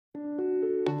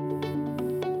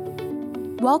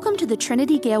Welcome to the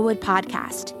Trinity Galewood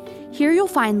podcast. Here you'll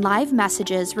find live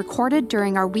messages recorded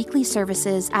during our weekly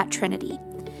services at Trinity.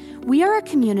 We are a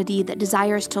community that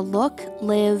desires to look,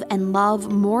 live, and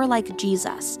love more like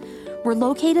Jesus. We're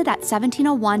located at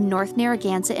 1701 North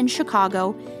Narragansett in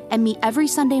Chicago and meet every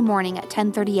Sunday morning at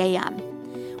 10:30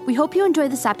 a.m. We hope you enjoy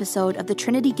this episode of the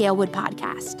Trinity Galewood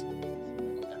podcast.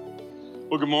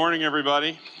 Well, good morning,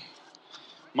 everybody.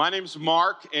 My name's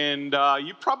Mark, and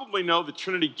you probably know that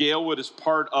Trinity Galewood is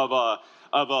part of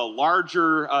a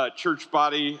larger church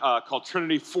body called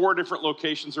Trinity, 4 different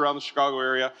locations around the Chicago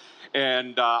area,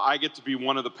 and I get to be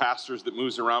one of the pastors that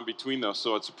moves around between those,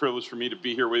 so it's a privilege for me to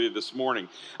be here with you this morning.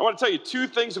 I want to tell you 2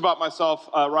 things about myself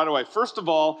right away. First of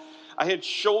all, I had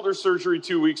shoulder surgery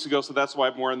 2 weeks ago, so that's why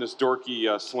I'm wearing this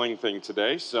dorky sling thing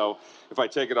today. So if I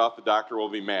take it off, the doctor will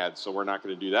be mad, so we're not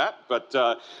going to do that.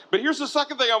 But here's the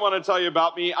second thing I want to tell you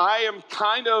about me. I am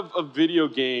kind of a video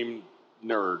game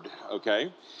nerd,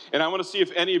 okay? And I want to see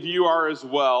if any of you are as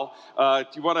well. Do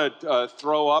you want to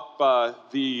throw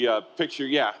up the picture?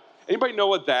 Yeah. Anybody know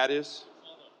what that is?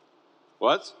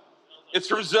 What? It's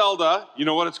from Zelda. You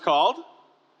know what it's called?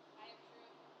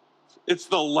 It's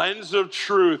the lens of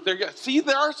truth. See,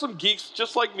 there are some geeks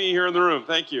just like me here in the room.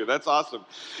 Thank you. That's awesome.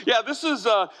 Yeah, this is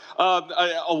a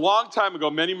long time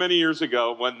ago, many, many years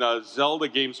ago, when the Zelda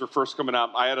games were first coming out.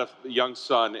 I had a young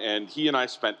son, and he and I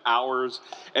spent hours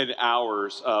and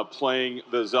hours playing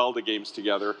the Zelda games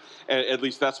together. At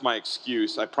least that's my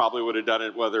excuse. I probably would have done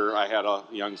it whether I had a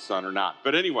young son or not.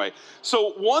 But anyway,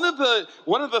 so one of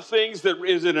the things that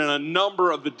is in a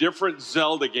number of the different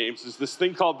Zelda games is this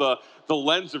thing called the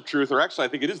lens of truth, or actually I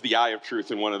think it is the eye of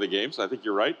truth in one of the games. I think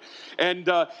you're right. And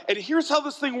here's how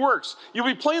this thing works. You'll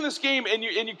be playing this game, and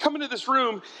you come into this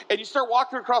room, and you start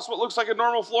walking across what looks like a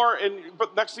normal floor,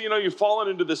 but next thing you know, you've fallen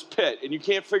into this pit, and you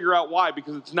can't figure out why,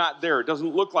 because it's not there. It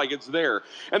doesn't look like it's there.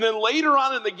 And then later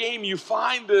on in the game, you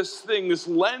find this thing, this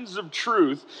lens of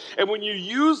truth, and when you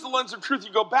use the lens of truth,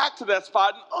 you go back to that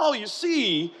spot, and you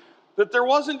see that there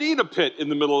was indeed a pit in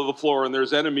the middle of the floor, and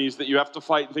there's enemies that you have to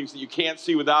fight and things that you can't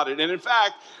see without it. And in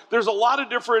fact, there's a lot of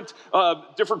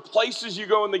different places you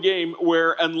go in the game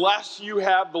where unless you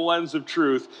have the lens of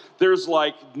truth, there's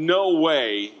like no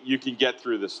way you can get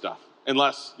through this stuff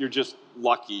unless you're just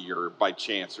lucky or by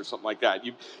chance or something like that.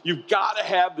 You've got to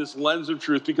have this lens of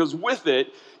truth, because with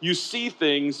it, you see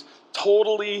things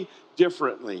totally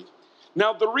differently.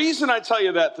 Now, the reason I tell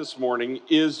you that this morning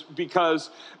is because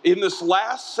in this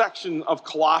last section of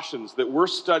Colossians that we're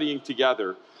studying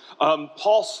together,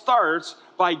 Paul starts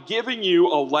by giving you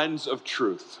a lens of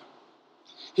truth.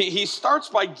 He starts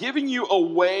by giving you a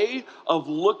way of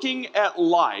looking at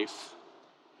life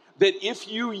that if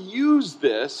you use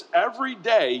this every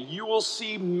day, you will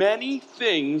see many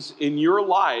things in your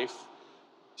life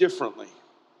differently.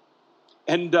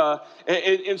 And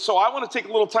so I want to take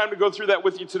a little time to go through that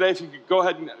with you today. If you could go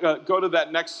ahead and go to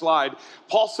that next slide.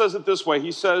 Paul says it this way.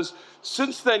 He says,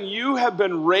 "Since then you have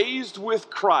been raised with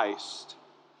Christ.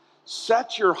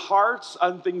 Set your hearts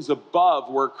on things above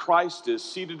where Christ is,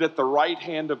 seated at the right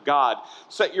hand of God.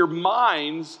 Set your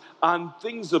minds on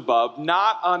things above,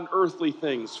 not on earthly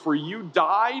things. For you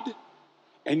died,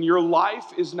 and your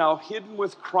life is now hidden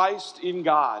with Christ in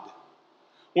God.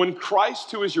 When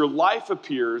Christ, who is your life,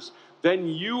 appears, then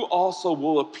you also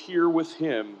will appear with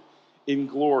him in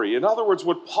glory." In other words,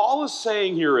 what Paul is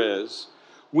saying here is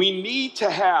we need to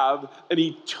have an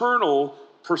eternal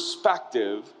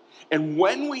perspective. And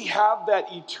when we have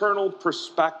that eternal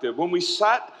perspective, when we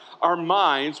set our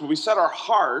minds, when we set our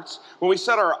hearts, when we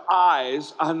set our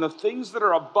eyes on the things that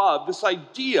are above, this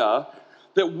idea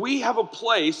that we have a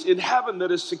place in heaven that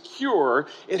is secure,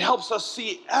 it helps us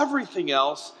see everything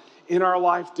else in our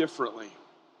life differently.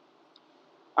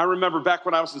 I remember back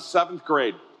when I was in 7th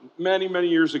grade, many, many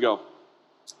years ago,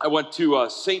 I went to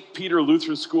St. Peter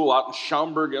Lutheran School out in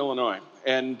Schaumburg, Illinois.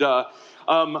 And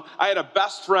I had a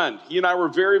best friend. He and I were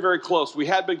very, very close. We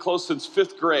had been close since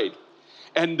 5th grade.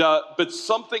 And but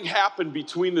something happened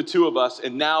between the two of us,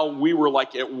 and now we were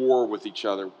like at war with each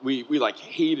other. We like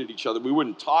hated each other. We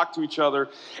wouldn't talk to each other,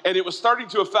 and it was starting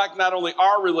to affect not only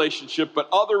our relationship but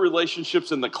other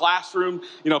relationships in the classroom.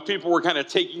 You know, people were kind of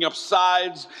taking up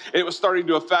sides. It was starting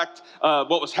to affect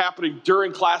what was happening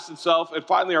during class itself. And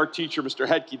finally, our teacher, Mr.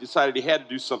 Hedke, decided he had to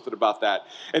do something about that,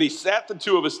 and he sat the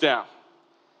two of us down.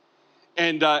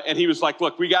 And he was like,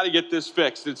 "Look, we got to get this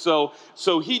fixed." And so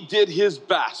he did his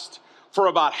best for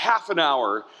about half an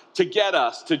hour to get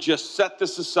us to just set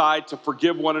this aside, to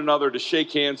forgive one another, to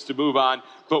shake hands, to move on.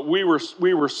 But we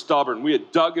were stubborn. We had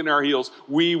dug in our heels.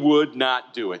 We would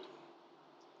not do it.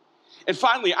 And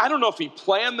finally, I don't know if he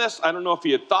planned this. I don't know if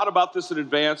he had thought about this in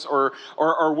advance or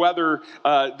whether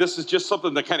this is just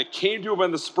something that kind of came to him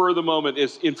on the spur of the moment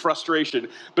is in frustration.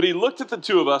 But he looked at the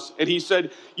two of us and he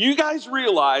said, you guys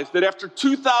realize that after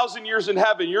 2,000 years in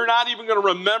heaven, you're not even going to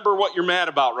remember what you're mad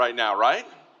about right now, right?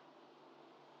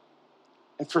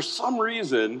 And for some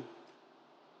reason,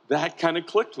 that kind of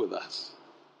clicked with us.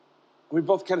 We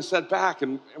both kind of sat back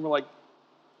and we're like,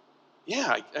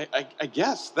 yeah, I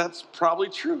guess that's probably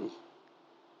true.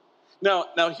 Now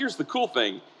here's the cool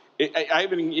thing. You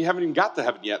haven't even got to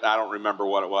heaven yet. I don't remember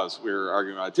what it was we were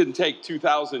arguing about. It didn't take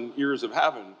 2,000 years of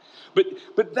heaven.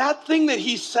 But that thing that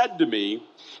he said to me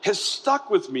has stuck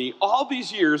with me all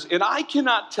these years, and I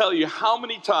cannot tell you how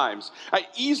many times,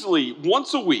 easily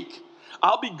once a week,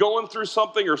 I'll be going through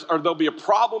something or there'll be a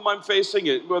problem I'm facing,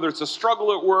 whether it's a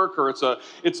struggle at work or it's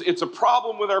a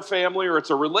problem with our family or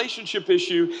it's a relationship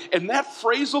issue, and that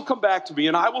phrase will come back to me,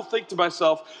 and I will think to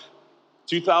myself,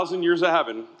 2,000 years of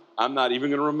heaven, I'm not even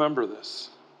going to remember this.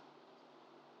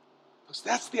 Because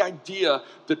that's the idea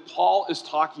that Paul is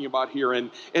talking about here.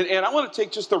 And I want to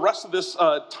take just the rest of this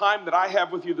time that I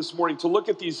have with you this morning to look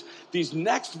at these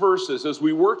next verses as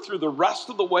we work through the rest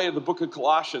of the way of the book of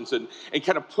Colossians and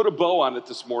kind of put a bow on it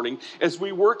this morning as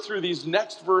we work through these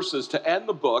next verses to end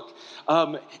the book.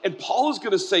 And Paul is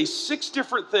going to say 6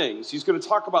 different things. He's going to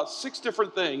talk about 6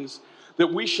 different things that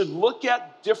we should look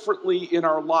at differently in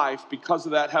our life because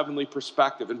of that heavenly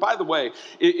perspective. And by the way,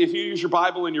 if you use your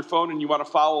Bible in your phone and you want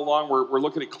to follow along, we're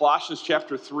looking at Colossians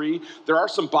chapter 3. There are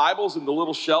some Bibles in the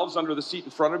little shelves under the seat in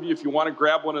front of you if you want to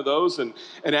grab one of those. And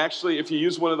actually, if you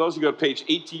use one of those, you go to page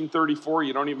 1834.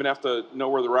 You don't even have to know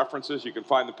where the reference is. You can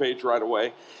find the page right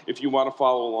away if you want to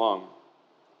follow along.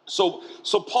 So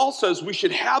Paul says we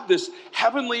should have this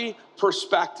heavenly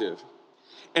perspective.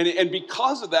 And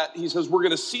because of that, he says we're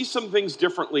going to see some things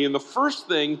differently. And the first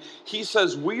thing he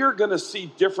says we are going to see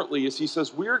differently is he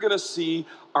says we are going to see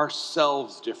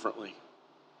ourselves differently.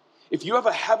 If you have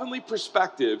a heavenly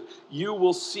perspective, you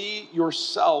will see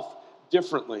yourself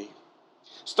differently.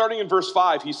 Starting in verse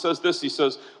 5, he says this, he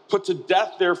says, put to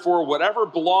death, therefore, whatever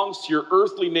belongs to your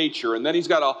earthly nature. And then he's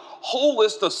got a whole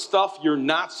list of stuff you're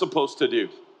not supposed to do.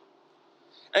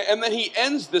 And then he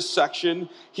ends this section.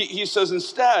 He says,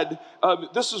 instead,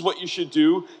 this is what you should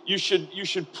do. You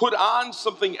should put on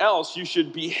something else. You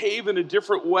should behave in a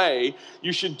different way.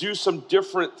 You should do some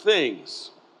different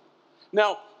things.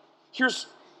 Now, here's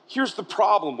the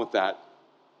problem with that.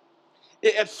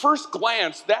 At first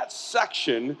glance, that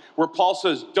section where Paul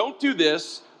says, don't do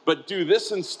this, but do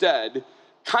this instead,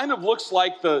 kind of looks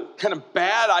like the kind of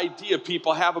bad idea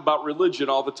people have about religion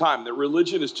all the time, that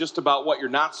religion is just about what you're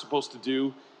not supposed to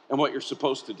do and what you're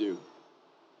supposed to do.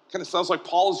 Kind of sounds like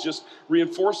Paul is just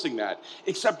reinforcing that.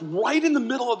 Except right in the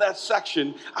middle of that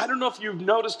section, I don't know if you've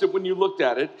noticed it when you looked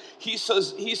at it, he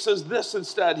says this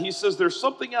instead. He says there's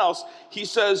something else. He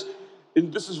says,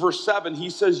 and this is verse 7,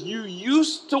 he says, you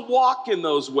used to walk in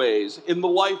those ways in the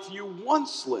life you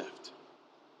once lived.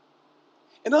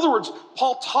 In other words,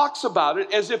 Paul talks about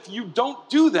it as if you don't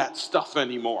do that stuff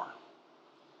anymore.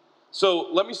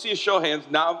 So let me see a show of hands.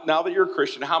 Now that you're a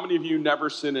Christian, how many of you never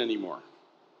sin anymore?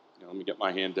 Let me get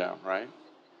my hand down, right?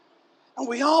 And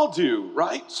we all do,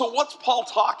 right? So what's Paul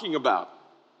talking about?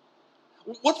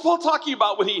 What's Paul talking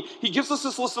about when he gives us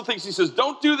this list of things? He says,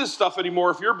 don't do this stuff anymore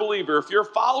if you're a believer, if you're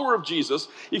a follower of Jesus,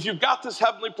 if you've got this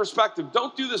heavenly perspective,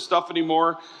 don't do this stuff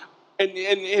anymore. And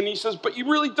he says, but you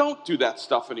really don't do that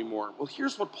stuff anymore. Well,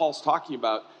 here's what Paul's talking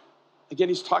about. Again,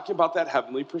 he's talking about that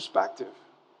heavenly perspective.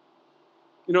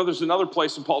 You know, there's another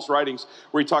place in Paul's writings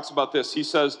where he talks about this. He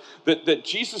says that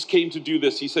Jesus came to do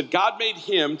this. He said, God made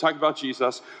him, talking about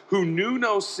Jesus, who knew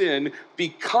no sin,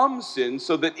 become sin,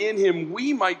 so that in him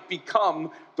we might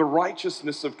become the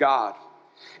righteousness of God.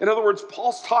 In other words,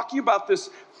 Paul's talking about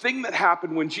this thing that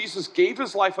happened when Jesus gave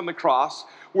his life on the cross,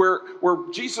 where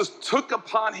Jesus took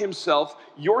upon himself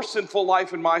your sinful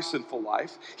life and my sinful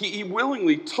life. He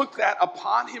willingly took that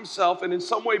upon himself, and in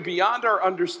some way beyond our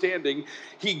understanding,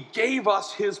 he gave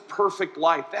us his perfect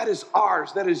life. That is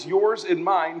ours. That is yours and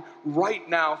mine right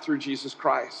now through Jesus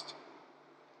Christ.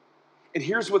 And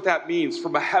here's what that means.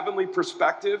 From a heavenly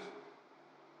perspective,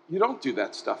 you don't do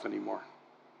that stuff anymore.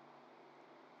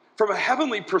 From a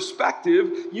heavenly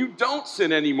perspective, you don't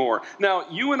sin anymore. Now,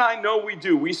 you and I know we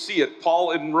do. We see it.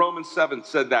 Paul in Romans 7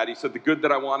 said that. He said, the good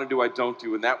that I want to do, I don't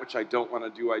do, and that which I don't want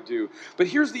to do, I do. But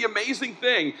here's the amazing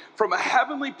thing. From a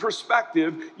heavenly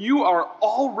perspective, you are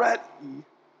already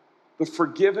the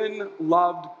forgiven,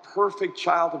 loved, perfect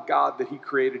child of God that he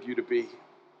created you to be.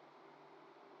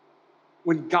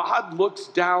 When God looks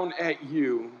down at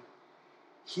you,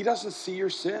 he doesn't see your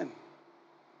sin.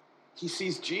 He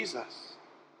sees Jesus.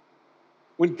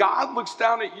 When God looks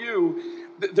down at you,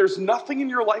 there's nothing in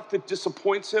your life that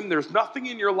disappoints him. There's nothing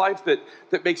in your life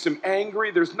that makes him angry.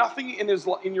 There's nothing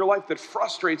in your life that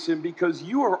frustrates him, because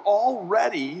you are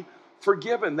already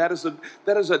forgiven. That is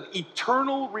an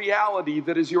eternal reality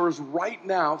that is yours right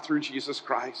now through Jesus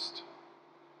Christ.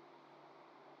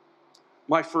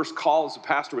 My first call as a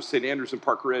pastor was St. Andrews in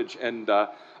Park Ridge, and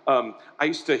I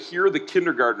used to hear the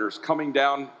kindergartners coming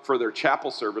down for their chapel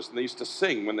service, and they used to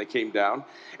sing when they came down.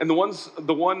 And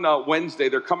the one Wednesday,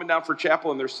 they're coming down for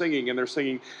chapel, and they're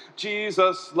singing,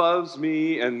 Jesus loves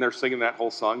me, and they're singing that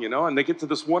whole song, and they get to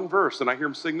this one verse, and I hear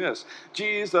them sing this: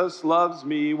 Jesus loves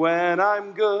me when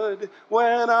I'm good,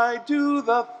 when I do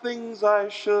the things I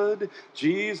should.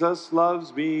 Jesus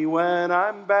loves me when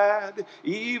I'm bad,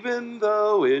 even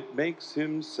though it makes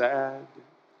him sad.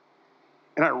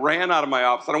 And I ran out of my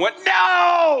office and I went,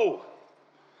 no!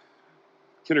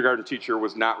 Kindergarten teacher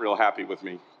was not real happy with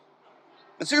me.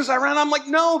 And seriously, I ran out. I'm like,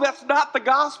 no, that's not the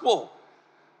gospel.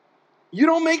 You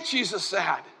don't make Jesus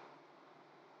sad.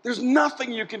 There's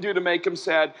nothing you can do to make him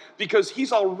sad, because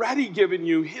he's already given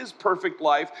you his perfect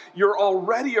life. You're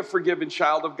already a forgiven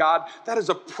child of God. That is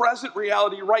a present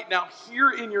reality right now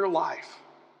here in your life.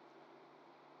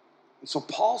 And so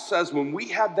Paul says when we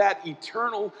have that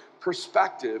eternal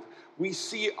perspective, we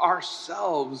see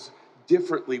ourselves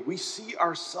differently. We see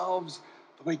ourselves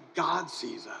the way God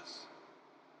sees us,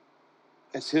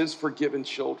 as his forgiven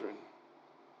children.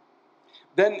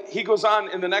 Then he goes on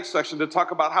in the next section to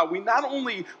talk about how we not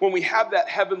only, when we have that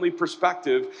heavenly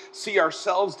perspective, see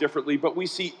ourselves differently, but we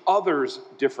see others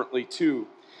differently too.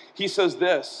 He says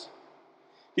this.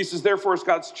 He says, therefore, as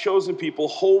God's chosen people,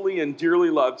 holy and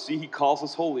dearly loved. See, he calls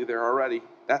us holy there already.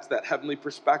 That's that heavenly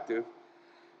perspective.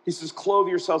 He says, clothe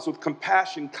yourselves with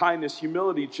compassion, kindness,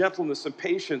 humility, gentleness, and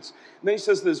patience. And then he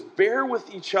says this: bear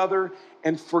with each other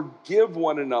and forgive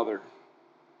one another.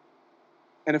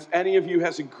 And if any of you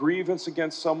has a grievance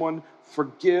against someone,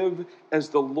 forgive as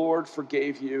the Lord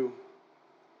forgave you.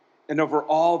 And over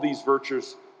all these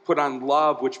virtues, put on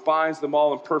love, which binds them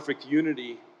all in perfect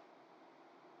unity.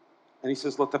 And he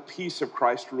says, let the peace of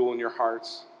Christ rule in your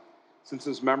hearts, since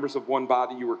as members of one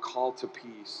body you were called to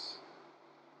peace.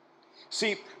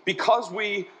 See, because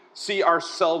we see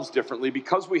ourselves differently,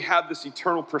 because we have this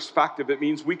eternal perspective, it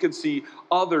means we can see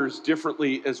others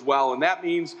differently as well. And that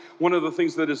means one of the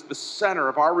things that is the center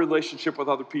of our relationship with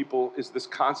other people is this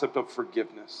concept of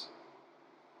forgiveness.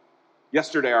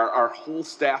 Yesterday, our whole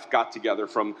staff got together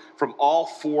from all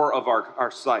 4 of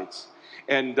our sites.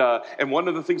 And one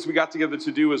of the things we got together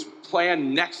to do is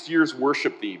plan next year's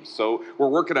worship themes. So we're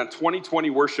working on 2020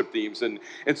 worship themes. And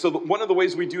so one of the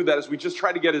ways we do that is we just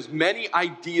try to get as many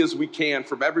ideas we can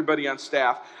from everybody on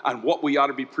staff on what we ought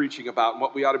to be preaching about and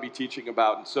what we ought to be teaching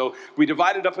about. And so we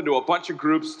divided up into a bunch of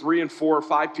groups, 3 and 4 or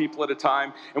 5 people at a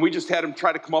time. And we just had them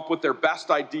try to come up with their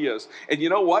best ideas. And you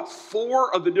know what?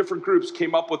 4 of the different groups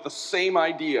came up with the same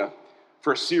idea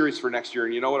for a series for next year.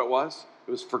 And you know what it was?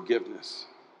 It was forgiveness.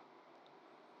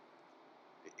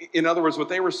 In other words, what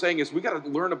they were saying is we got to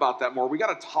learn about that more. We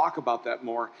got to talk about that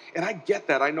more. And I get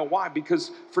that. I know why. Because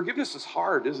forgiveness is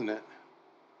hard, isn't it?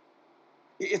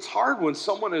 It's hard when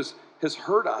someone has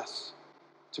hurt us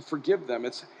to forgive them.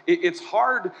 It's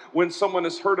hard when someone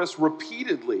has hurt us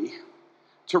repeatedly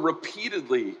to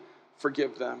repeatedly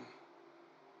forgive them.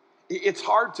 It's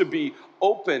hard to be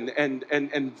open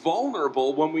and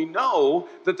vulnerable when we know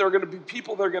that there are going to be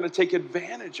people that are going to take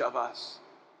advantage of us.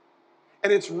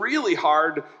 And it's really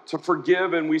hard to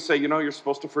forgive, and we say, you're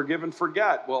supposed to forgive and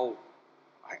forget. Well,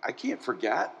 I can't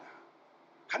forget.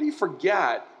 How do you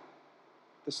forget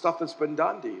the stuff that's been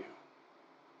done to you?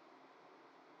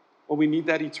 Well, we need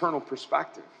that eternal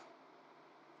perspective.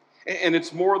 And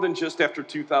it's more than just after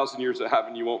 2,000 years of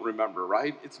heaven you won't remember,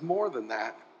 right? It's more than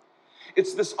that.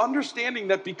 It's this understanding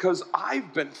that because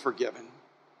I've been forgiven,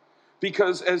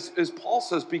 because as Paul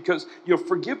says, because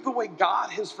forgive the way God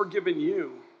has forgiven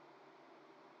you.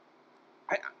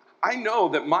 I know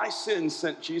that my sin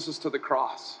sent Jesus to the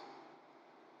cross.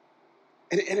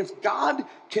 And if God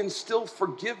can still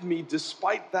forgive me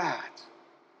despite that,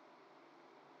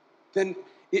 then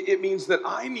it means that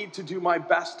I need to do my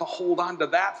best to hold on to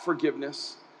that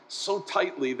forgiveness so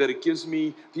tightly that it gives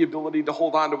me the ability to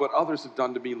hold on to what others have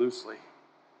done to me loosely.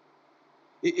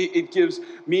 It gives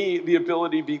me the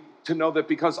ability to know that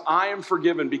because I am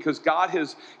forgiven, because God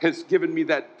has given me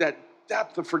that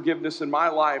depth of forgiveness in my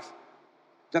life,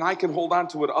 then I can hold on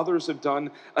to what others have done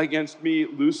against me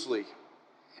loosely.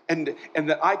 And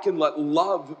that I can let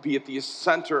love be at the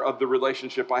center of the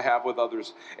relationship I have with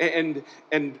others. And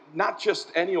not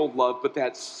just any old love, but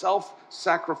that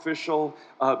self-sacrificial,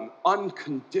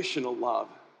 unconditional love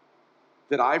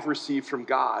that I've received from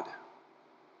God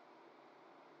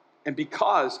And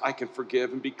because I can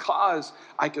forgive and because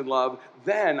I can love,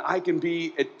 then I can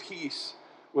be at peace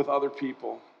with other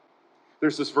people.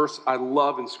 There's this verse I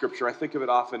love in Scripture. I think of it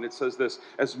often. It says this: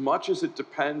 as much as it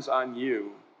depends on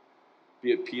you,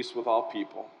 be at peace with all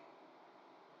people.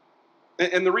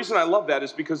 And the reason I love that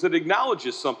is because it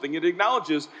acknowledges something. It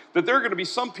acknowledges that there are going to be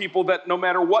some people that no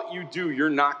matter what you do, you're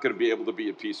not going to be able to be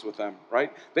at peace with them,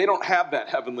 right? They don't have that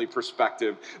heavenly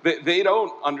perspective. They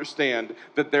don't understand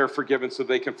that they're forgiven so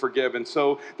they can forgive. And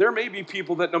so there may be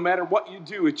people that no matter what you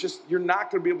do, you're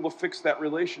not going to be able to fix that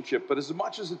relationship. But as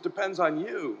much as it depends on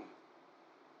you,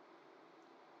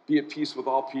 be at peace with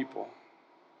all people.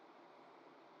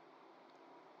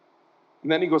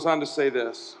 And then he goes on to say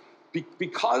this: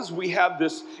 because we have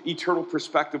this eternal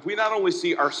perspective, we not only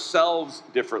see ourselves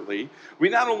differently, we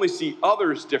not only see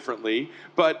others differently,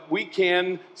 but we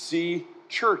can see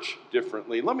church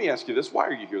differently. Let me ask you this: why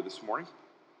are you here this morning?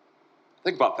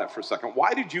 Think about that for a second.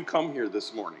 Why did you come here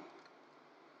this morning?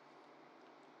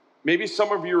 Maybe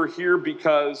some of you are here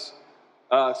because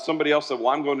somebody else said, well,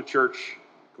 I'm going to church,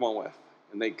 come on with.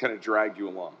 And they kind of dragged you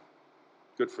along.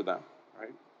 Good for them,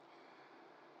 right?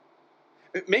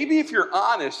 Maybe if you're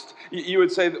honest, you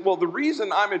would say, well, the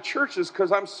reason I'm at church is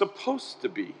because I'm supposed to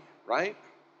be, right?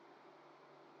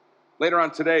 Later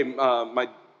on today, my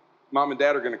mom and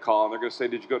dad are going to call, and they're going to say,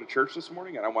 did you go to church this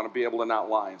morning? And I want to be able to not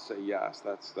lie and say, yes,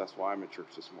 that's why I'm at church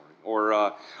this morning.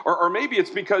 Or maybe it's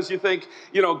because you think,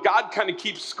 God kind of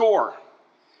keeps score.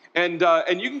 And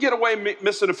you can get away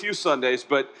missing a few Sundays,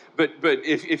 but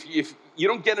if you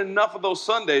don't get enough of those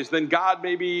Sundays, then God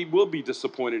maybe will be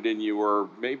disappointed in you, or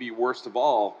maybe worst of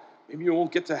all, maybe you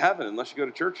won't get to heaven unless you go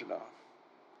to church enough.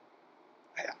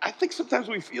 I think sometimes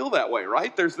we feel that way,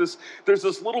 right? There's this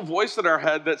little voice in our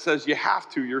head that says you have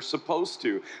to, you're supposed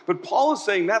to. But Paul is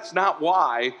saying that's not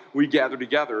why we gather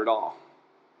together at all.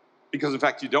 Because in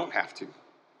fact, you don't have to.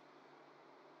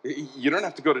 You don't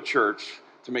have to go to church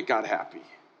to make God happy.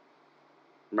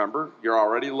 Remember, you're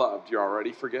already loved, you're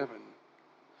already forgiven.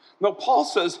 No, Paul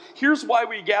says, here's why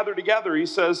we gather together. He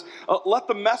says, let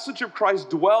the message of Christ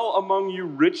dwell among you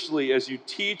richly as you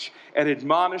teach and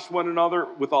admonish one another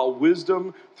with all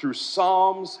wisdom through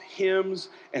psalms, hymns,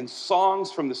 and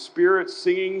songs from the Spirit,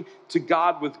 singing to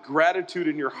God with gratitude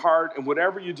in your heart. And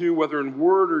whatever you do, whether in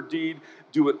word or deed,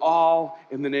 do it all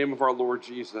in the name of our Lord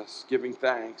Jesus, giving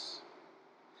thanks.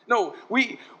 No,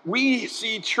 we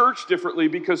see church differently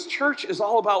because church is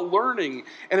all about learning,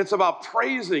 and it's about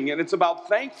praising, and it's about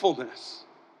thankfulness.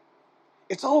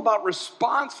 It's all about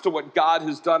response to what God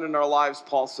has done in our lives,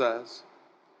 Paul says.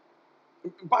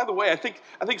 By the way, I think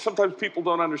sometimes people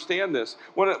don't understand this.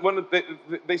 When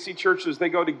they see churches, they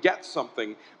go to get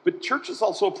something. But church is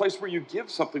also a place where you give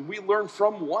something. We learn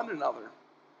from one another.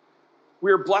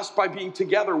 We are blessed by being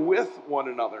together with one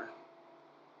another.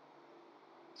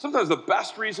 Sometimes the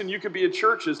best reason you could be a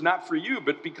church is not for you,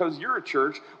 but because you're a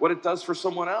church, what it does for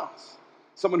someone else,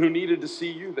 someone who needed to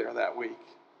see you there that week.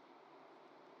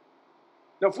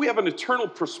 Now, if we have an eternal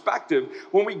perspective,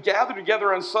 when we gather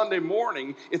together on Sunday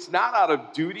morning, it's not out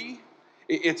of duty,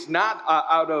 it's not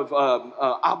out of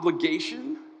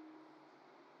obligation,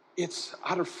 it's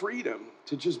out of freedom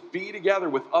to just be together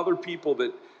with other people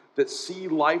that see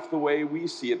life the way we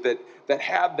see it, that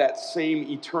have that same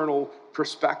eternal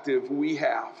perspective we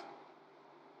have.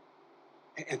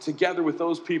 And together with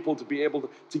those people to be able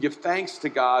to give thanks to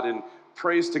God and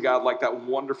praise to God like that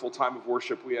wonderful time of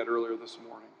worship we had earlier this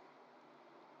morning.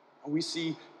 And we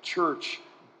see church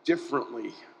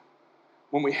differently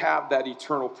when we have that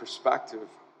eternal perspective.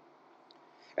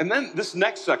 And then this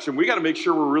next section, we got to make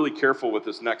sure we're really careful with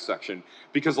this next section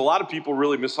because a lot of people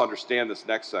really misunderstand this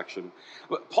next section.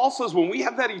 But Paul says when we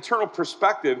have that eternal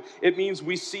perspective, it means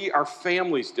we see our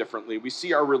families differently. We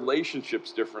see our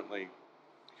relationships differently.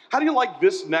 How do you like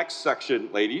this next section,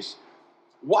 ladies?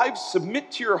 Wives,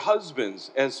 submit to your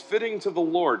husbands as fitting to the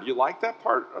Lord. You like that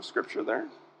part of Scripture there?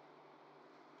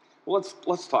 Well,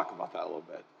 let's talk about that a little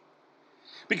bit.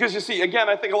 Because you see, again,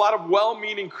 I think a lot of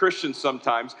well-meaning Christians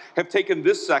sometimes have taken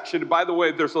this section. And by the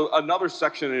way, there's another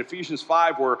section in Ephesians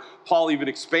 5 where Paul even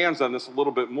expands on this a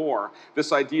little bit more.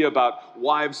 This idea about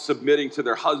wives submitting to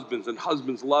their husbands and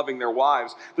husbands loving their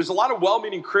wives. There's a lot of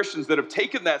well-meaning Christians that have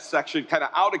taken that section kind of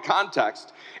out of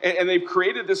context. And they've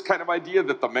created this kind of idea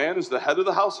that the man is the head of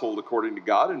the household according to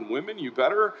God. And women, you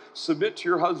better submit to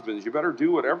your husbands. You better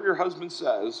do whatever your husband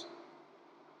says.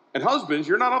 And husbands,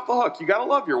 you're not off the hook. You got to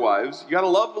love your wives. You got to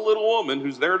love the little woman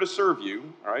who's there to serve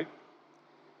you, all right?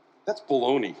 That's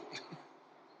baloney.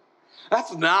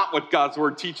 That's not what God's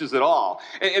word teaches at all.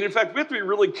 And in fact, we have to be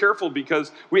really careful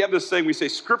because we have this saying, we say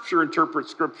Scripture interprets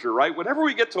Scripture, right? Whenever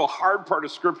we get to a hard part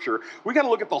of Scripture, we got to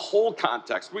look at the whole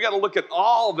context. We got to look at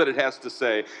all that it has to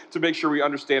say to make sure we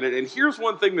understand it. And here's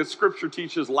one thing that Scripture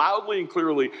teaches loudly and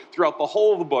clearly throughout the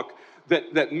whole of the book,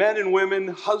 that men and women,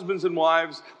 husbands and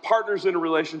wives, partners in a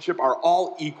relationship are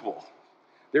all equal.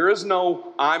 There is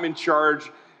no, I'm in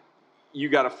charge, you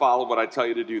got to follow what I tell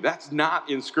you to do. That's not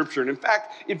in Scripture. And in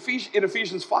fact, in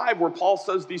Ephesians 5, where Paul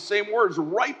says these same words,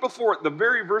 right before it, the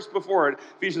very verse before it,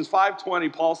 Ephesians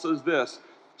 5:20, Paul says this,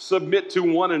 submit to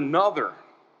one another,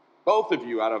 both of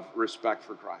you out of respect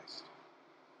for Christ.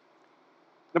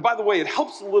 Now, by the way, it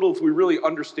helps a little if we really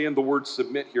understand the word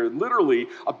submit here. Literally,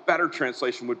 a better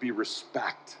translation would be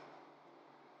respect.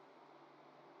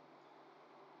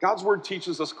 God's word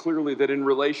teaches us clearly that in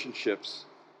relationships,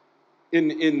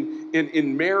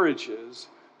 in marriages,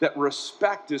 that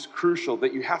respect is crucial,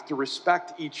 that you have to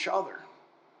respect each other.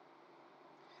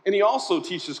 And he also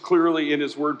teaches clearly in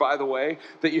his word, by the way,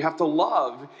 that you have to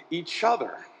love each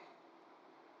other.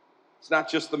 It's not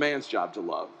just the man's job to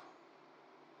love.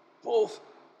 Both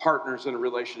partners in a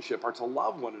relationship are to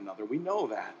love one another. We know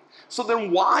that. So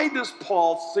then why does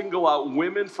Paul single out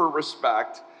women for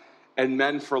respect and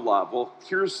men for love? Well,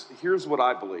 here's what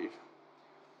I believe.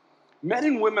 Men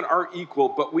and women are equal,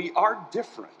 but we are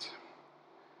different.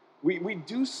 We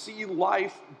do see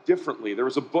life differently. There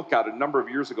was a book out a number of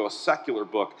years ago, a secular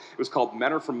book. It was called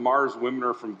Men Are From Mars, Women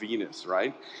Are From Venus,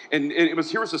 right? And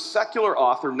here was a secular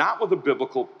author, not with a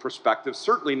biblical perspective,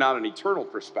 certainly not an eternal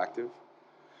perspective.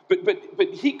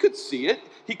 But he could see it.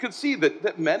 He could see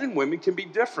that men and women can be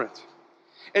different.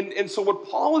 And so what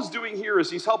Paul is doing here is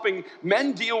he's helping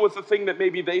men deal with the thing that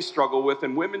maybe they struggle with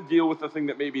and women deal with the thing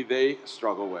that maybe they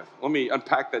struggle with. Let me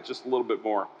unpack that just a little bit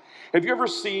more. Have you ever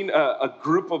seen a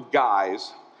group of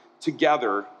guys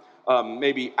together,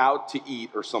 maybe out to eat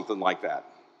or something like that?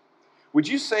 Would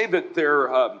you say that they're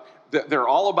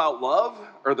all about love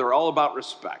or they're all about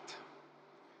respect?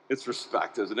 It's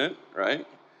respect, isn't it? Right?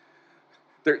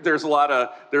 There's a lot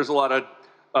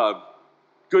of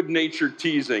good-natured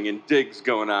teasing and digs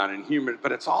going on in humor,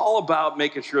 but it's all about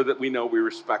making sure that we know we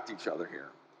respect each other here.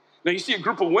 Now, you see a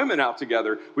group of women out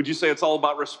together, would you say it's all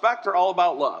about respect or all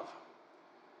about love?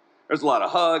 There's a lot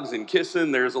of hugs and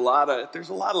kissing. There's a lot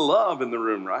of love in the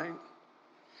room, right?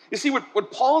 You see,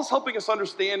 what Paul is helping us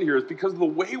understand here is because of the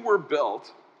way we're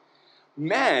built,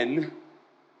 men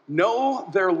know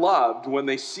they're loved when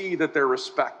they see that they're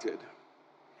respected.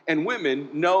 And women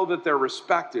know that they're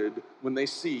respected when they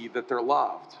see that they're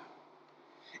loved.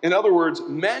 In other words,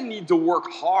 men need to work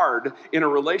hard in a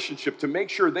relationship to make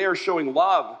sure they are showing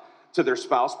love to their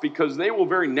spouse because they will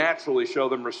very naturally show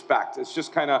them respect. It's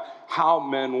just kind of how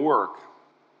men work.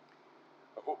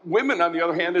 Women, on the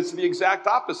other hand, it's the exact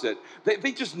opposite.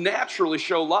 They just naturally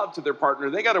show love to their partner.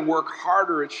 They got to work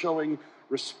harder at showing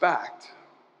respect.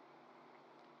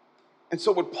 And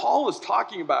so what Paul is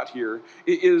talking about here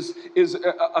is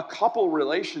a couple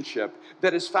relationship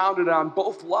that is founded on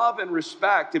both love and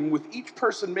respect, and with each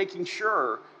person making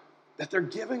sure that they're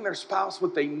giving their spouse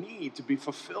what they need to be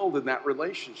fulfilled in that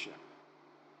relationship.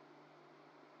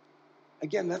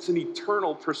 Again, that's an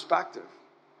eternal perspective.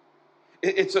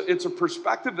 It's a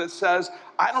perspective that says,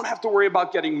 I don't have to worry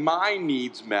about getting my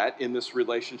needs met in this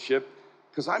relationship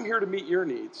because I'm here to meet your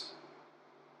needs.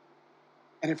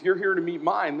 And if you're here to meet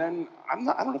mine, then I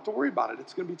don't have to worry about it.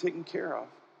 It's going to be taken care of.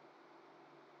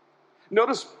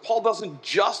 Notice Paul doesn't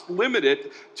just limit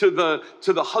it to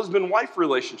the husband-wife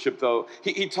relationship, though.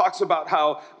 He talks about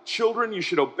how children, you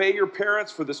should obey your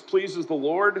parents, for this pleases the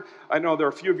Lord. I know there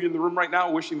are a few of you in the room right now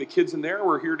wishing the kids in there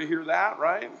were here to hear that,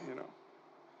 right? You know.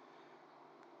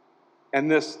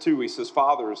 And this, too, he says,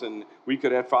 fathers, and we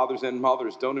could add fathers and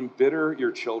mothers, don't embitter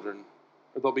your children,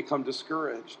 or they'll become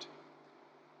discouraged.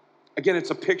 Again, it's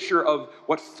a picture of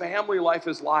what family life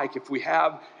is like if we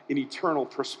have an eternal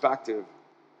perspective.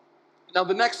 Now,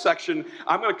 the next section,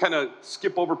 I'm going to kind of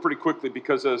skip over pretty quickly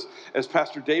because as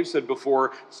Pastor Dave said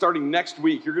before, starting next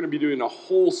week, you're going to be doing a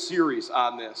whole series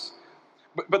on this.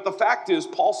 But the fact is,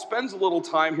 Paul spends a little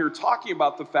time here talking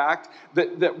about the fact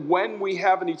that when we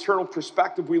have an eternal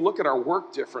perspective, we look at our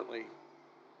work differently.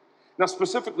 Now,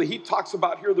 specifically, he talks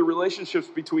about here the relationships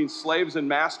between slaves and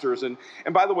masters. And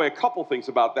by the way, a couple things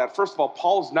about that. First of all,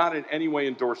 Paul's not in any way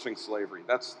endorsing slavery.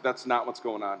 That's not what's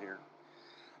going on here.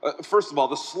 First of all,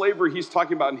 the slavery he's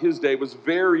talking about in his day was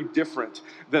very different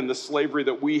than the slavery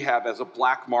that we have as a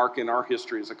black mark in our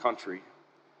history as a country.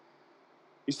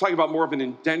 He's talking about more of an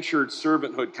indentured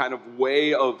servanthood kind of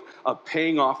way of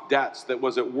paying off debts that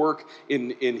was at work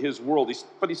in his world.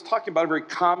 But he's talking about a very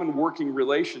common working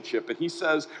relationship. And he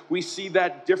says we see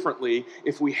that differently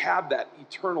if we have that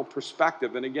eternal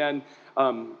perspective. And again,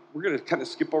 we're going to kind of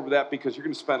skip over that because you're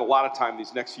going to spend a lot of time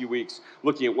these next few weeks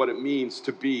looking at what it means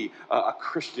to be a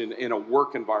Christian in a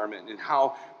work environment and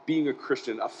how being a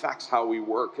Christian affects how we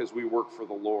work as we work for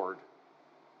the Lord.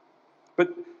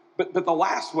 But the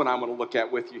last one I'm going to look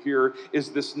at with you here is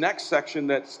this next section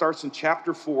that starts in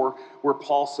chapter 4, where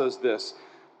Paul says this.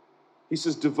 He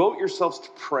says, devote yourselves to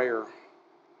prayer,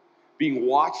 being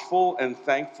watchful and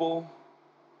thankful,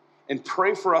 and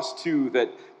pray for us too, that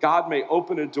God may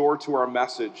open a door to our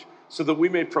message, so that we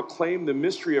may proclaim the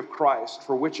mystery of Christ,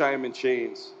 for which I am in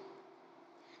chains.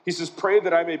 He says, pray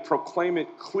that I may proclaim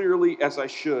it clearly as I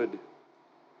should.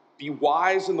 Be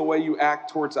wise in the way you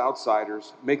act towards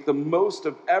outsiders. Make the most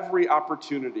of every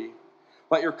opportunity.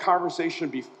 Let your conversation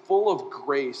be full of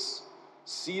grace,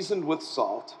 seasoned with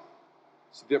salt,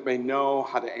 so that it may know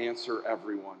how to answer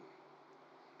everyone.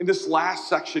 In this last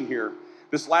section here,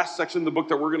 this last section of the book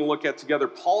that we're going to look at together,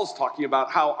 Paul is talking about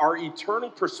how our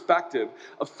eternal perspective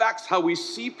affects how we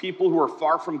see people who are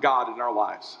far from God in our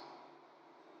lives.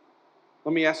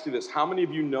 Let me ask you this. How many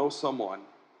of you know someone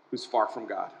who's far from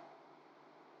God?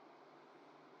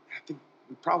 I think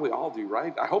we probably all do,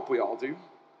 right? I hope we all do.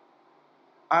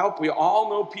 I hope we all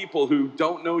know people who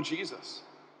don't know Jesus,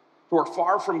 who are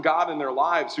far from God in their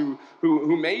lives, who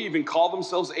may even call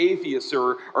themselves atheists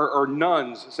or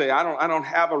nuns, say, I don't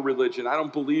have a religion, I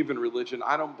don't believe in religion,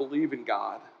 I don't believe in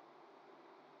God.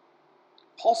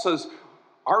 Paul says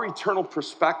our eternal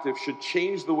perspective should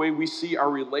change the way we see our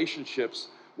relationships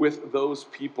with those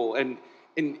people. And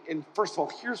first of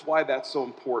all, here's why that's so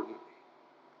important.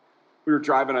 We were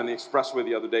driving on the expressway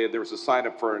the other day, and there was a sign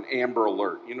up for an Amber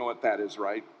Alert. You know what that is,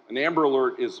 right? An Amber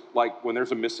Alert is like when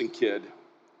there's a missing kid,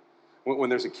 when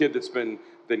there's a kid that's been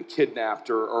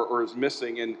kidnapped or is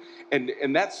missing.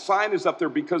 And that sign is up there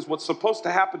because what's supposed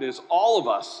to happen is all of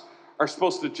us are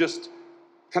supposed to just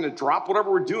kind of drop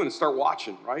whatever we're doing and start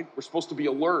watching, right? We're supposed to be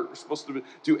alert. We're supposed to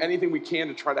do anything we can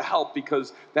to try to help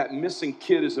because that missing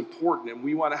kid is important, and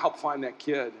we want to help find that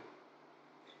kid.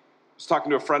 I was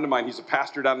talking to a friend of mine. He's a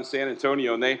pastor down in San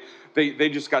Antonio, and they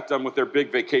just got done with their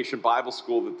big vacation Bible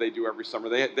school that they do every summer.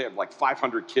 They have like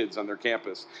 500 kids on their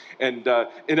campus, and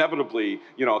inevitably,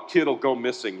 a kid will go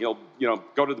missing. He'll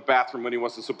go to the bathroom when he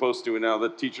wasn't supposed to, and now the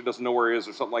teacher doesn't know where he is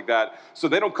or something like that. So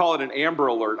they don't call it an Amber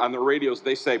Alert on the radios.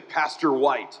 They say Pastor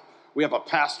White. We have a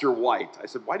Pastor White. I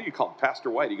said, why do you call it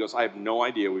Pastor White? He goes, I have no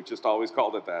idea. We've just always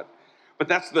called it that. But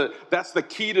that's the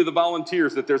key to the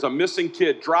volunteers, that there's a missing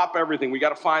kid. Drop everything. We got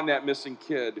to find that missing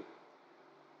kid.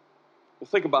 Well,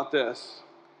 think about this.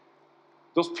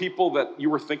 Those people that you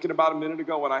were thinking about a minute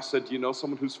ago when I said, do you know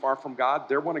someone who's far from God?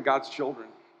 They're one of God's children.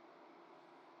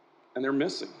 And they're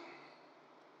missing.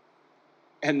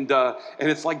 And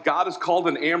it's like God has called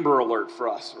an Amber Alert for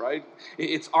us, right?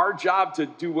 It's our job to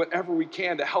do whatever we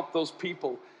can to help those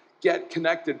people get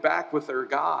connected back with their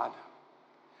God.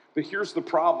 But here's the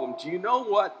problem. Do you know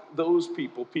what those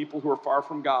people who are far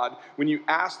from God, when you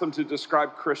ask them to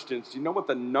describe Christians, do you know what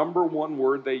the number one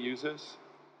word they use is?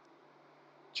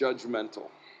 Judgmental.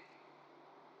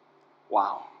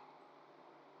 Wow.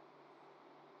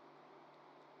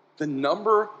 The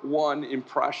number one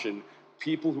impression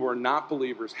people who are not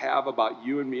believers have about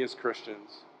you and me as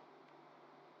Christians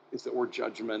is that we're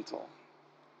judgmental.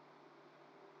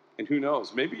 And who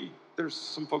knows, maybe there's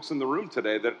some folks in the room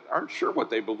today that aren't sure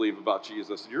what they believe about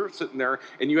Jesus. You're sitting there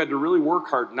and you had to really work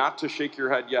hard not to shake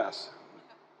your head yes.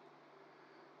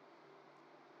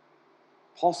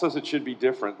 Paul says it should be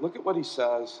different. Look at what he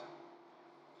says.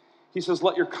 He says,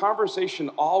 let your conversation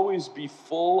always be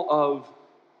full of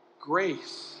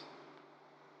grace.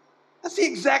 That's the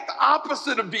exact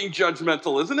opposite of being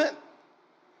judgmental, isn't it?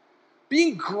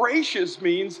 Being gracious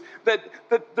means that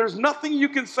there's nothing you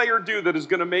can say or do that is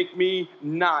going to make me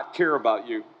not care about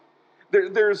you.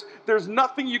 There's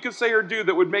nothing you can say or do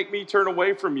that would make me turn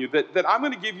away from you, that I'm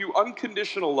going to give you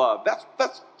unconditional love.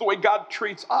 That's the way God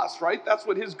treats us, right? That's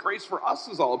what his grace for us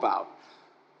is all about.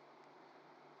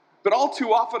 But all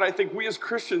too often, I think we as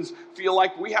Christians feel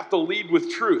like we have to lead with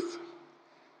truth.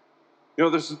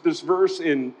 There's this verse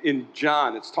in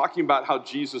John. It's talking about how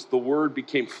Jesus, the Word,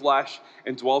 became flesh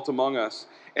and dwelt among us.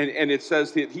 And it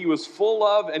says that he was full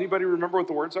of, anybody remember what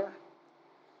the words are?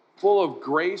 Full of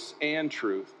grace and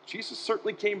truth. Jesus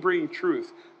certainly came bringing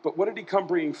truth. But what did he come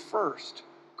bringing first?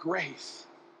 Grace.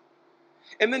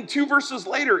 And then 2 verses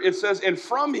later, it says, and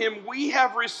from him we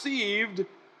have received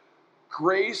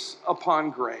grace upon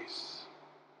grace.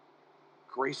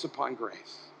 Grace upon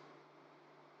grace.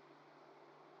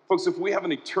 Folks, if we have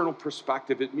an eternal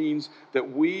perspective, it means that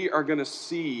we are going to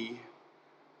see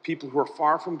people who are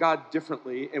far from God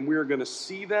differently, and we are going to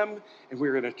see them and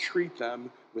we're going to treat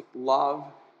them with love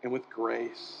and with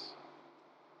grace.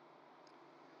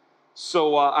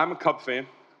 So I'm a Cub fan,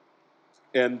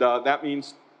 and that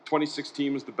means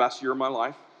 2016 was the best year of my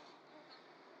life.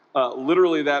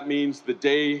 Literally, that means the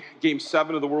day Game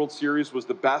 7 of the World Series was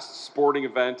the best sporting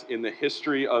event in the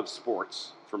history of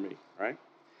sports for me, right?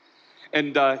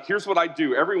 And here's what I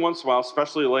do every once in a while,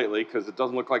 especially lately, because it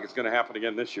doesn't look like it's going to happen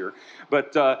again this year.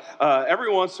 But every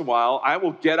once in a while, I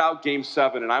will get out Game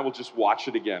 7 and I will just watch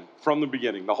it again from the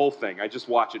beginning, the whole thing. I just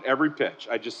watch it, every pitch.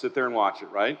 I just sit there and watch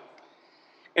it, right?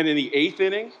 And in the 8th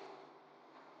inning,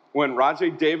 when Rajay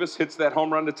Davis hits that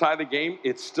home run to tie the game,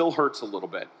 it still hurts a little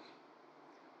bit,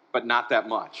 but not that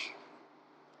much.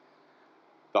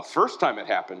 The first time it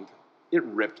happened, it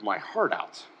ripped my heart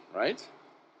out, right?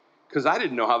 Because I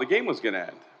didn't know how the game was going to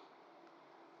end.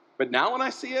 But now when I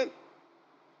see it,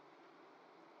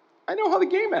 I know how the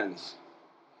game ends.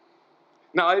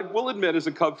 Now, I will admit, as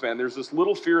a Cub fan, there's this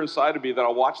little fear inside of me that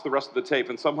I'll watch the rest of the tape,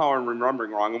 and somehow I'm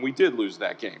remembering wrong, and we did lose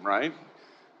that game, right?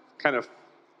 Kind of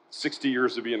 60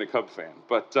 years of being a Cub fan.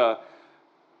 But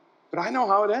I know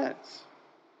how it ends.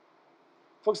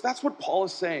 Folks, that's what Paul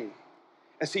is saying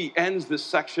as he ends this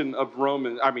section of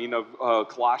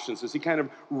Colossians, as he kind of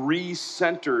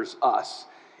recenters us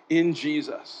in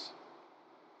Jesus.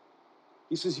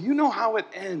 He says, you know how it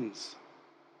ends.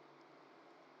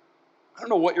 I don't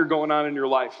know what you're going on in your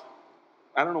life.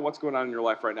 I don't know what's going on in your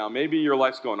life right now. Maybe your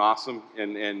life's going awesome,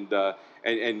 and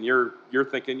you're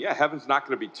thinking, yeah, heaven's not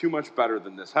going to be too much better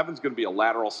than this. Heaven's going to be a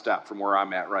lateral step from where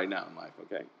I'm at right now in life,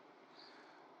 okay?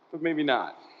 But maybe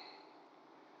not.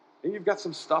 And you've got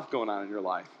some stuff going on in your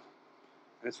life,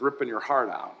 and it's ripping your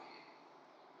heart out.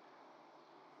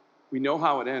 We know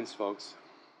how it ends, folks.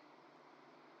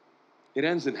 It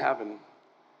ends in heaven.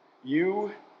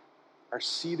 You are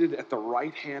seated at the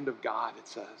right hand of God, it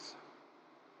says.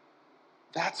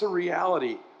 That's a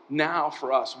reality now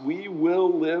for us. We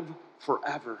will live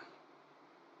forever.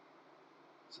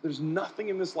 So there's nothing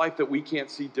in this life that we can't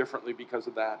see differently because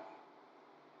of that.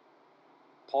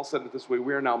 Paul said it this way,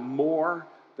 we are now more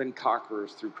than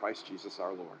conquerors through Christ Jesus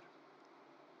our Lord.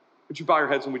 Would you bow your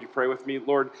heads and would you pray with me?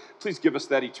 Lord, please give us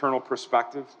that eternal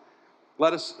perspective.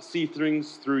 Let us see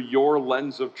things through your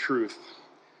lens of truth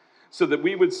so that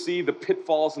we would see the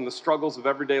pitfalls and the struggles of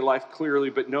everyday life clearly,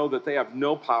 but know that they have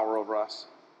no power over us.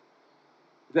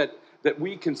 That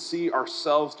we can see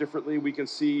ourselves differently. We can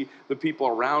see the people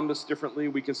around us differently.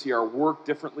 We can see our work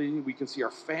differently. We can see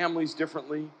our families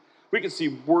differently. We can see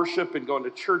worship and going to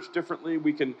church differently.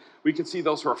 We can see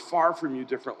those who are far from you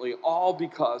differently, all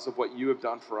because of what you have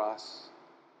done for us.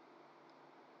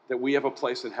 That we have a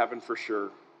place in heaven for sure.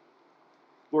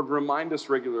 Lord, remind us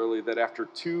regularly that after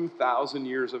 2,000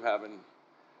 years of heaven,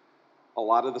 a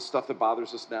lot of the stuff that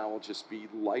bothers us now will just be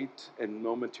light and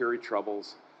momentary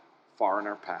troubles far in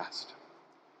our past.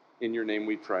 In your name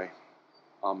we pray.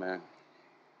 Amen.